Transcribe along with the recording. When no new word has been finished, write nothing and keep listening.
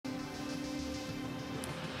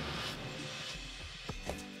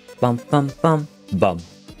Bum bum bum bum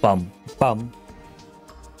bum bum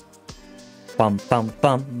bum bum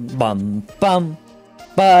bum bum bum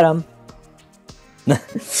bum.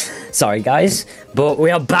 Sorry guys, but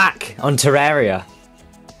we are back on Terraria.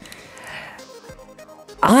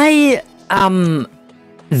 I am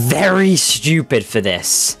very stupid for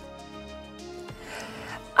this.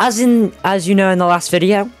 As you know in the last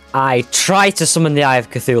video, I tried to summon the Eye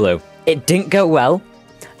of Cthulhu. It didn't go well.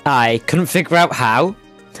 I couldn't figure out how,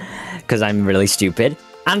 because I'm really stupid,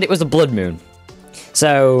 and it was a blood moon.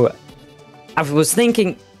 So I was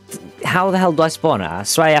thinking, how the hell do I spawn it? I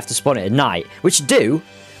swear I have to spawn it at night, which I do,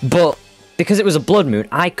 but because it was a blood moon,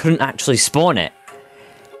 I couldn't actually spawn it.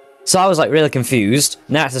 So I was like really confused.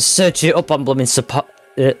 Now I have to search it up on blooming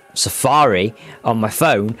Safari on my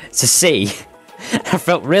phone to see. I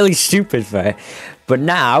felt really stupid for it, but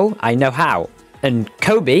now I know how. And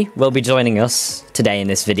Kobe will be joining us today in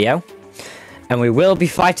this video, and we will be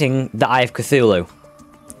fighting the Eye of Cthulhu.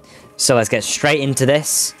 So let's get straight into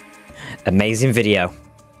this amazing video.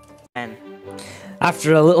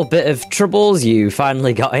 After a little bit of troubles, you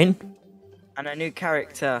finally got in. And a new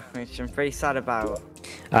character, which I'm pretty sad about.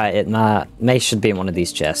 Alright, Mace should be in one of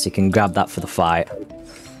these chests. You can grab that for the fight.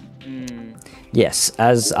 Yes,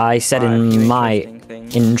 as I said in my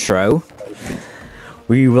intro,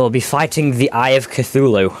 we will be fighting the Eye of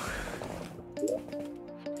Cthulhu.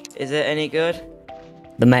 Is it any good?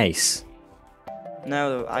 The mace?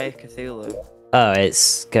 No, the Eye of Cthulhu. Oh,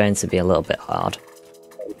 it's going to be a little bit hard.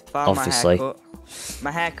 Found obviously.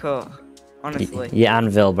 My haircut. Honestly. Your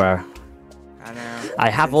anvil, bro. I know. I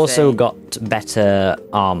have also got better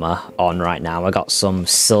armor on right now. I got some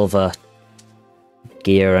silver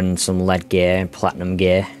gear and some lead gear and platinum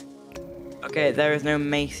gear. Okay, there is no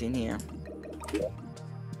mace in here.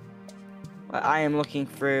 I am looking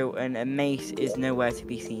through, and a mace is nowhere to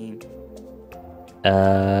be seen.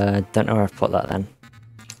 Don't know where I've put that then.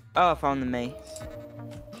 Oh, I found the mace.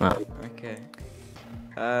 Oh. Okay.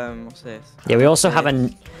 What's this? Yeah, we also have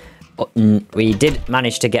we did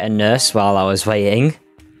manage to get a nurse while I was waiting.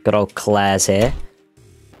 Good old Claire's here.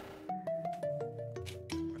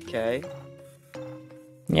 Okay.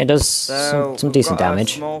 Yeah, it does So some decent got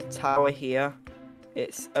damage. A small tower here.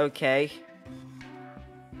 It's okay.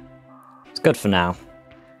 It's good for now.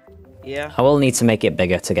 Yeah. I will need to make it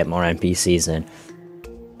bigger to get more NPCs in.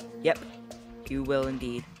 Yep. You will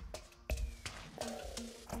indeed.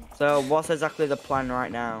 So what's exactly the plan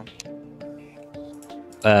right now?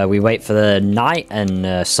 We wait for the night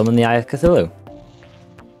and summon the Eye of Cthulhu.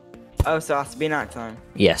 Oh, so it has to be night time.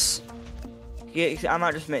 Yes. Yeah, I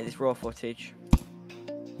might just make this raw footage.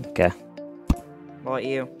 Okay. What about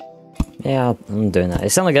you? Yeah, I'm doing that.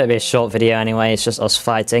 It's only going to be a short video anyway, it's just us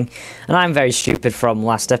fighting. And I'm very stupid from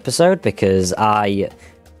last episode because I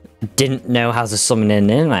didn't know how to summon it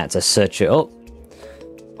in. I had to search it up.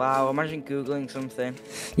 Wow, imagine Googling something.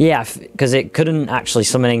 Yeah, because it couldn't actually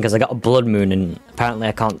summon in because I got a blood moon and apparently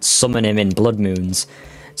I can't summon him in blood moons.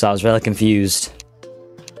 So I was really confused.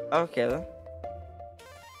 Okay then.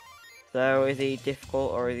 So is he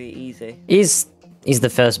difficult or is he easy? He's the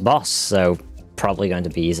first boss, so probably going to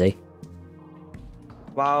be easy.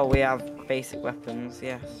 Wow, we have basic weapons,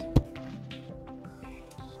 yes.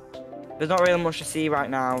 There's not really much to see right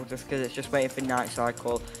now, just because it's just waiting for night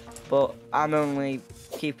cycle. But I'm only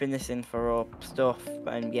keeping this in for stuff,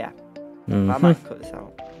 and yeah. I might cut this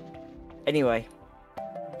out. Anyway.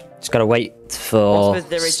 Just gotta wait for... What's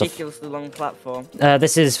with the ridiculously long platform?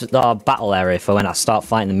 This is our battle area for when I start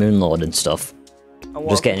fighting the Moon Lord and stuff. And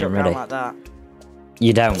Just getting it ready. Like that?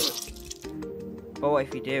 You don't. Well, what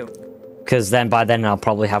if you do? Because then by then I'll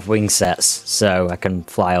probably have wing sets, so I can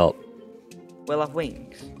fly up. We'll have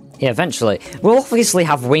wings. Yeah, eventually. We'll obviously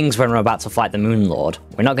have wings when we're about to fight the Moon Lord.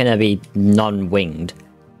 We're not going to be non-winged.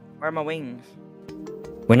 Where are my wings?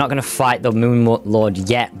 We're not going to fight the Moon Lord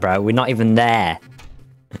yet, bro. We're not even there.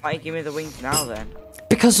 Why don't you give me the wings now, then?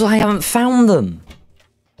 Because I haven't found them.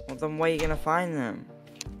 Well, then where are you going to find them?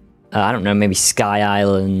 I don't know, maybe Sky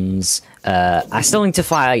Islands. I still need to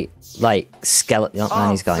fight, like, skeleton. Oh,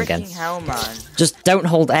 man, he's gone again. Hell, man. Just don't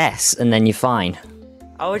hold S, and then you're fine.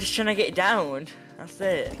 I was just trying to get down. That's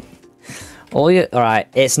it. Alright,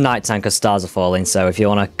 it's nighttime because stars are falling, so if you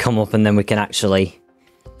want to come up and then we can actually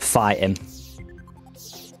fight him.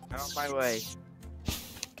 Out of my way.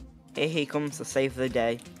 Here he comes to save the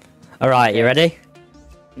day. Alright, you ready?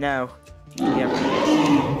 No.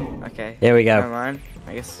 Yeah. Okay. Here we go. Never mind.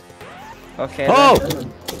 I guess. Okay. Oh!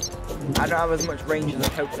 Then. I don't have as much range as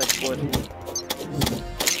I hoped I would.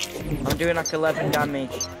 I'm doing like 11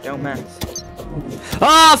 damage. Don't mess.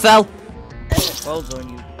 Oh, I fell! Well done,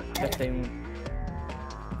 you thing.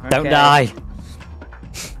 Don't die.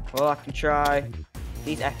 Well, I can try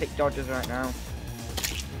these epic dodges right now.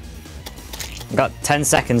 Got 10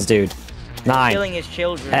 seconds, dude. 9. Killing his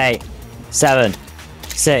children. 8, 7,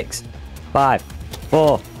 6, 5,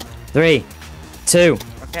 4, 3, 2,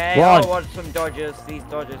 Okay, 1. I want some dodges. These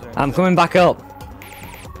dodges are... I'm coming back up.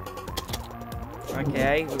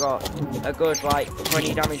 Okay, we got a good, like,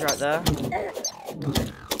 20 damage right there.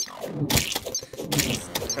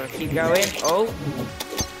 Gotta keep going. Oh!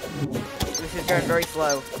 This is going very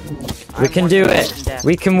slow. We can do it.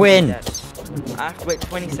 We can win. I have to wait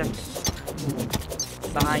 20 seconds.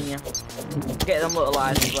 Behind you. Get them little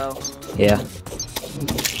eyes as well. Yeah.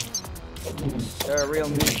 They're a real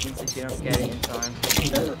nuisance if you don't get it in time.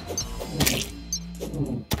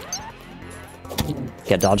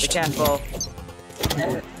 Get Be dodged. careful.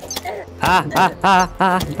 Ah, ah, ah,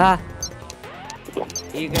 ah, ah.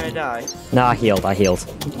 Are you gonna die? No, I healed. I healed.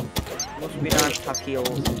 Must be nice to have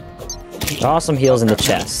heals. There are some heals in the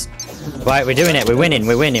chest. Right, we're doing it. We're winning.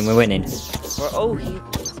 We're winning. We're winning. Oh,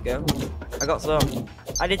 let's go. I got some.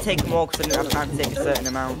 I did take more because I didn't have time to take a certain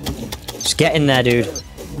amount. Just get in there, dude.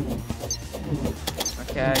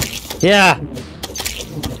 Okay. Yeah.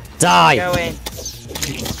 Die. Go in.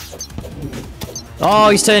 Oh,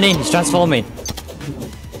 he's turning. He's transforming.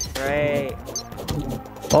 Great.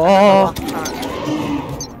 Oh.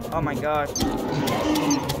 Oh my god.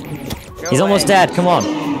 Go He's almost away. dead. Come on.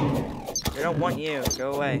 I don't want you.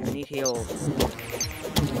 Go away. I need heals.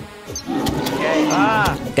 Okay.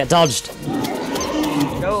 Ah! Get dodged.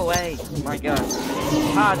 Go away. My god.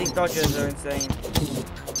 Ah, these dodgers are insane.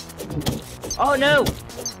 Oh no!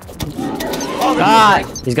 Oh, Ah!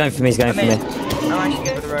 He's going for me. He's going for me. I managed to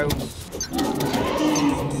get to the rope.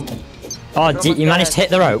 Oh, you managed to hit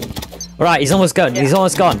the rope. Alright, he's almost gone. Yeah. He's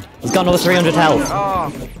almost gone. He's got another 300 health.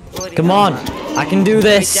 Oh, bloody Come hell, on. man. I can do He's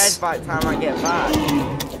this. dead by the time I get back.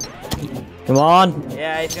 Come on.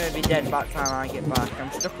 Yeah, he's gonna be dead by the time I get back.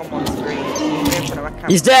 I'm stuck on one screen.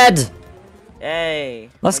 He's dead. Hey.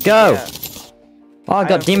 Let's what'd go. you get? Oh, I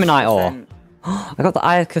got Demonite ore. 50%. I got the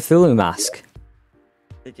Eye of Cthulhu mask.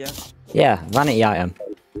 Did you? Yeah, vanity item.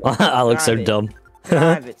 I look so Right. dumb. Can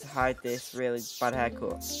I have it to hide this really bad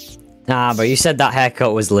haircut? Nah, but you said that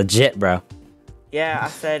haircut was legit, bro. Yeah, I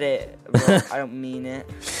said it, but I don't mean it.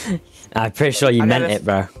 I'm pretty sure you I meant never- it,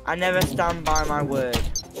 bro. I never stand by my word.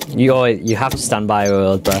 You have to stand by your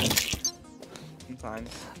word, bro. Sometimes.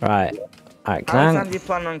 Right. Alright, How many can times do you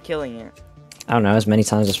plan on killing it? I don't know, as many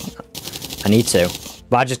times as I need to.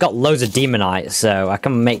 But I just got loads of Demonite, so I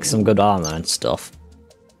can make some good armor and stuff.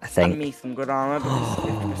 I And think. me some good armor, because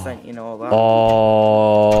 50%, you know all that.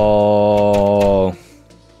 Oh.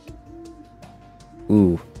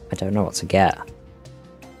 Ooh, I don't know what to get.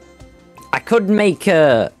 I could make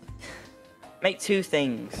Make two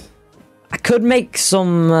things. I could make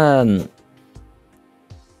some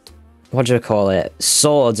what do you call it?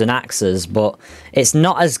 Swords and axes, but it's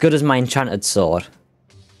not as good as my enchanted sword.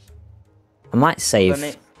 I might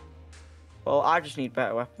save. Well, I just need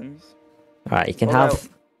better weapons. Alright, you can Although- have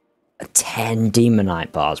 10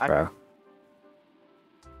 Demonite bars, bro.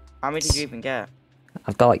 How many did you even get?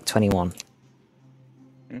 I've got like 21.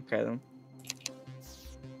 Okay then.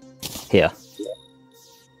 Here.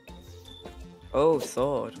 Oh,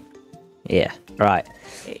 sword. Yeah, right.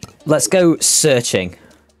 It, Let's go searching.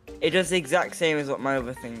 it does the exact same as what my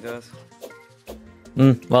other thing does.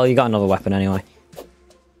 Well, you got another weapon anyway.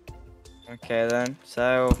 Okay then.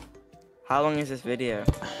 So, how long is this video?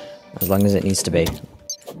 As long as it needs to be.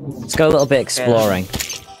 Let's go a little bit exploring.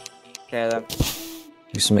 Okay then.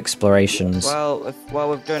 Do some explorations. Well,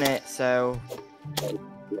 we've done it. So,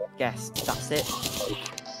 yes, that's it.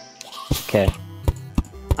 Okay.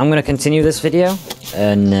 I'm gonna continue this video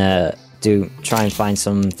and try and find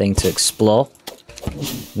something to explore.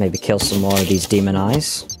 Maybe kill some more of these demon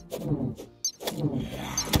eyes.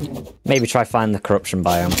 Maybe try find the corruption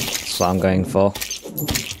biome. That's what I'm going for.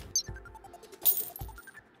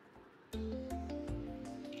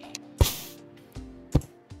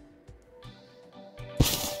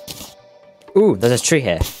 Ooh, there's a tree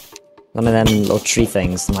here. One of them little tree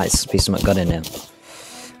things. There might be something good in it.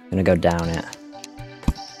 I'm gonna go down it.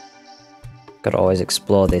 Gotta always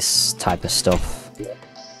explore this type of stuff.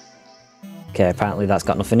 Okay, apparently that's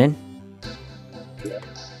got nothing in.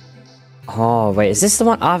 Oh, wait, is this the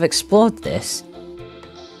one? I've explored this.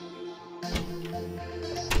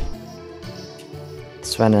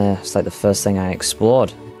 It's like the first thing I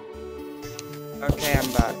explored. Okay,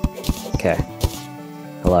 I'm back. Okay.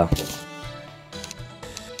 Hello.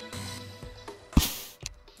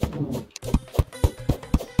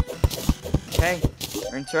 Okay,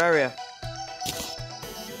 we're in Terraria.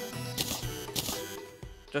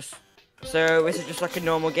 Just So is it just like a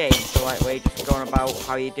normal game? So like where you're just going about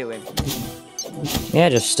how you're doing? Yeah,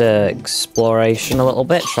 just exploration a little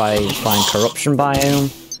bit. Try find corruption biome.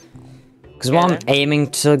 Because what I'm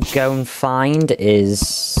aiming to go and find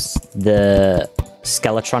is the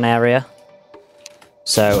Skeletron area.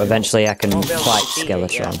 So eventually I can fight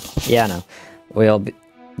Skeletron. Yeah, I know. We'll be,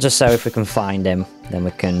 just so if we can find him, then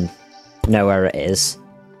we can know where it is.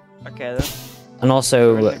 Okay then. And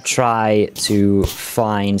also try to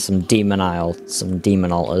find some demon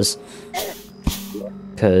altars.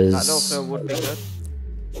 Because that also would be good.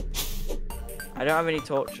 I don't have any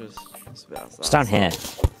torches. It's down here.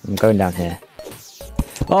 I'm going down here.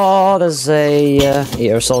 Oh, there's a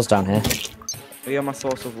Eater of Souls down here. You're my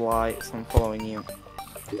source of light, so I'm following you.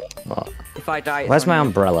 What? If I die, where's my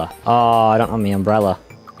umbrella? Oh, I don't have my umbrella.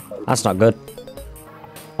 That's not good.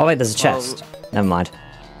 Oh wait, there's a chest. Never mind.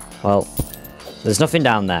 Well, there's nothing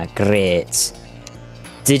down there. Great.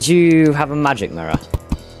 Did you have a magic mirror?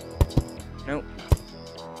 Nope.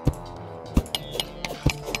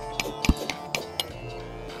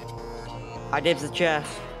 I dibs the chest.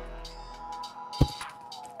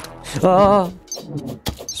 Oh!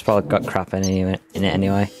 It's probably got crap in it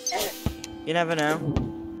anyway. You never know.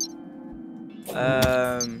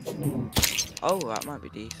 Oh, that might be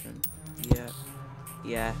decent. Yeah.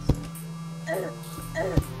 Yes. Yes.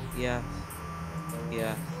 Yes.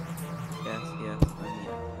 Yes. Yes. And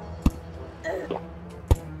yes.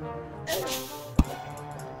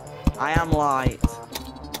 I am light.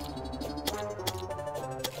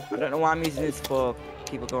 I don't know why I'm using this for.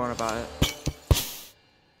 People going about it.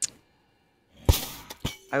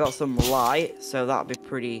 I got some light, so that'll be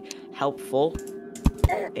pretty helpful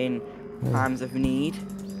in times of need.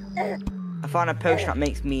 I found a potion that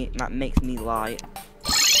makes me light.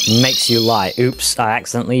 Makes you light. Oops! I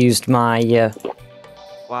accidentally used my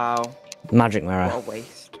Wow. magic mirror. What a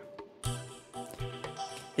waste.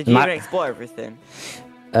 Did you even explore everything?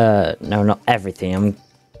 No, not everything.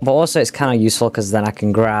 But also it's kind of useful because then I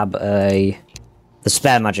can grab the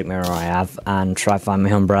spare magic mirror I have and try find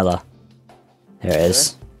my umbrella. Here it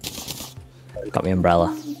is. Got my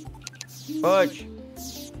umbrella. Fudge.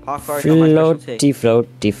 Floaty,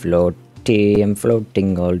 floaty, floaty. I'm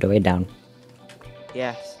floating all the way down.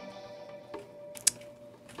 Yes.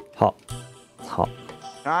 Hot. Hot.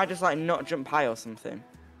 Can I just like not jump high or something?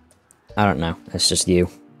 I don't know. It's just you.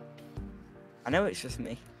 I know it's just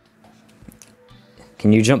me.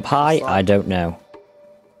 Can you jump high? I don't know.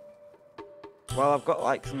 Well, I've got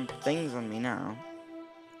like some things on me now.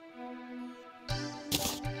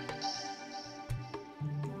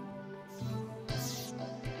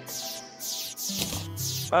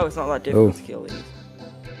 Oh, it's not that difficult to kill these.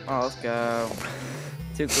 Oh, let's go.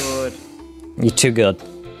 Too good. You're too good.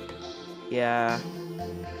 Yeah.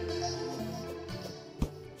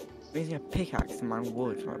 I'm using a pickaxe to mine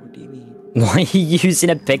wood. Like, what do you mean? Why are you using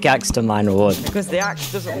a pickaxe to mine wood? Because the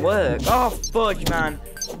axe doesn't work. Oh, fudge, man.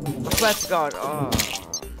 I swear to God. Oh.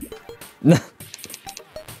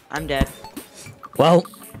 I'm dead. Well,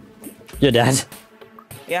 you're dead.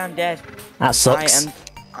 Yeah, I'm dead. That sucks.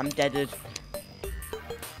 I'm deaded.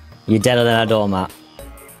 You're deader than a doormat.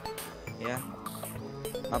 Yeah.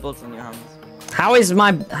 My blood's on your hands. How is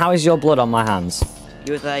your blood on my hands?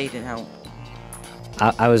 You were there, you didn't help.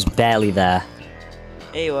 I was barely there.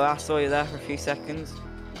 Here you were, I saw you there for a few seconds.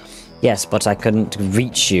 Yes, but I couldn't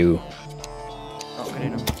reach you. Not good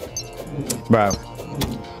enough. Bro.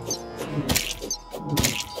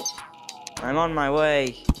 I'm on my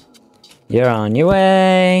way. You're on your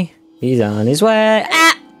way. He's on his way.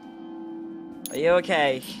 Ah! Are you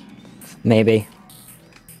okay? Maybe.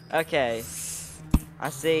 Okay. I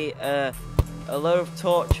see a load of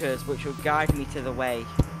torches which will guide me to the way.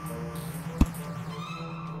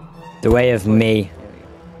 The way of me.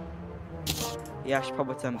 Yeah, I should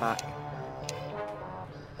probably turn back.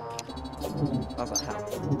 How's that help?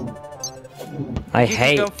 I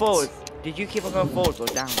hate. Keep going forward? Did you keep on going forward or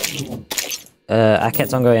down? I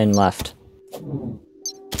kept on going left.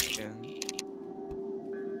 Yeah.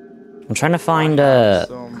 I'm trying to find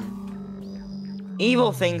some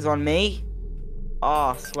evil things on me.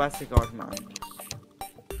 Oh, swear to God, man.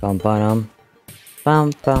 Bum ba-dum.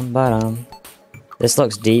 Bum bum ba-dum. This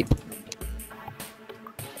looks deep.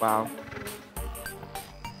 Wow.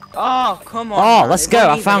 Oh, come on. Oh, man. let's It go. won't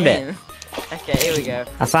I even found it. in. Okay, here we go.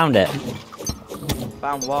 I found it.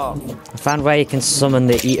 Found what? I found where you can summon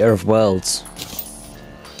the Eater of Worlds.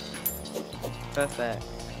 Perfect.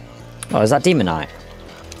 Oh, is that Demonite?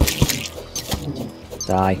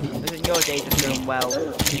 Die. Isn't your day just going well?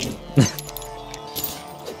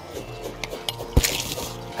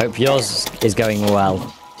 Hope yours is going well.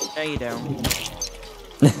 No, you don't.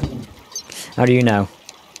 How do you know?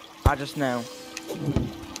 I just know.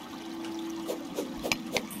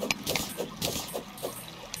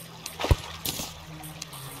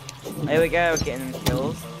 Here we go, getting them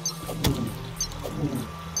kills.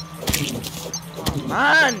 Oh,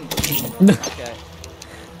 man! Okay.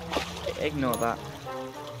 Ignore that.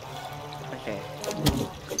 Okay.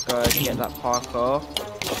 Go get that parkour.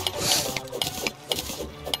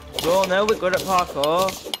 We all know we're good at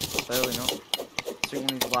parkour. Clearly not. Drink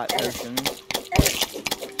one of these light potions.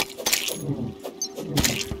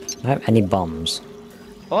 I don't have any bombs.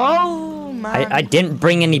 Oh, man! I didn't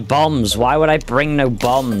bring any bombs. Why would I bring no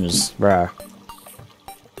bombs, bro?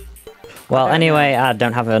 Well, anyway, I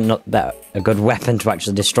don't have a good weapon to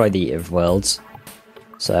actually destroy the Eater of Worlds.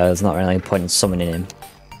 So there's not really a point in summoning him.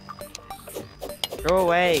 Go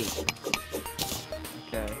away!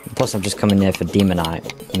 Okay. Plus, I'm just coming here for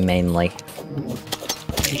Demonite, mainly.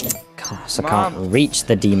 God, so I can't reach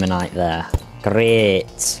the Demonite there.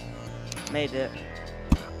 Great. Made it.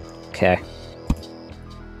 Okay.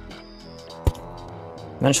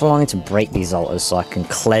 Eventually, I need to break these altars so I can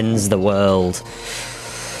cleanse the world.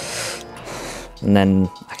 And then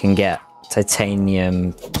I can get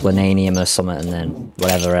titanium, plananium or something, and then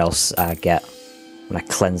whatever else I get when I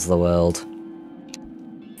cleanse the world.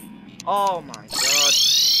 Oh my god.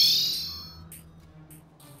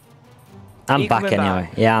 I'm back anyway.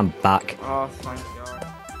 Back? Yeah, I'm back. Oh, thank god.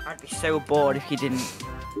 I'd be so bored if you didn't.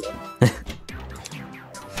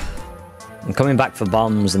 I'm coming back for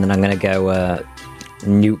bombs, and then I'm gonna go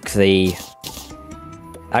nuke the...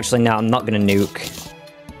 Actually, no, I'm not gonna nuke.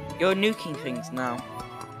 You're nuking things now.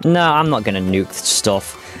 No, I'm not gonna nuke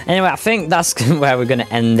stuff. Anyway, I think that's where we're gonna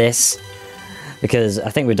end this. Because I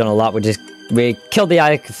think we've done a lot. We killed the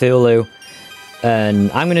Eye of Cthulhu.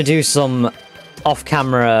 And I'm gonna do some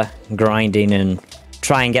off-camera grinding and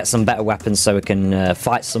try and get some better weapons so we can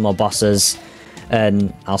fight some more bosses.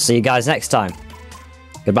 And I'll see you guys next time.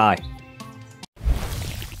 Goodbye.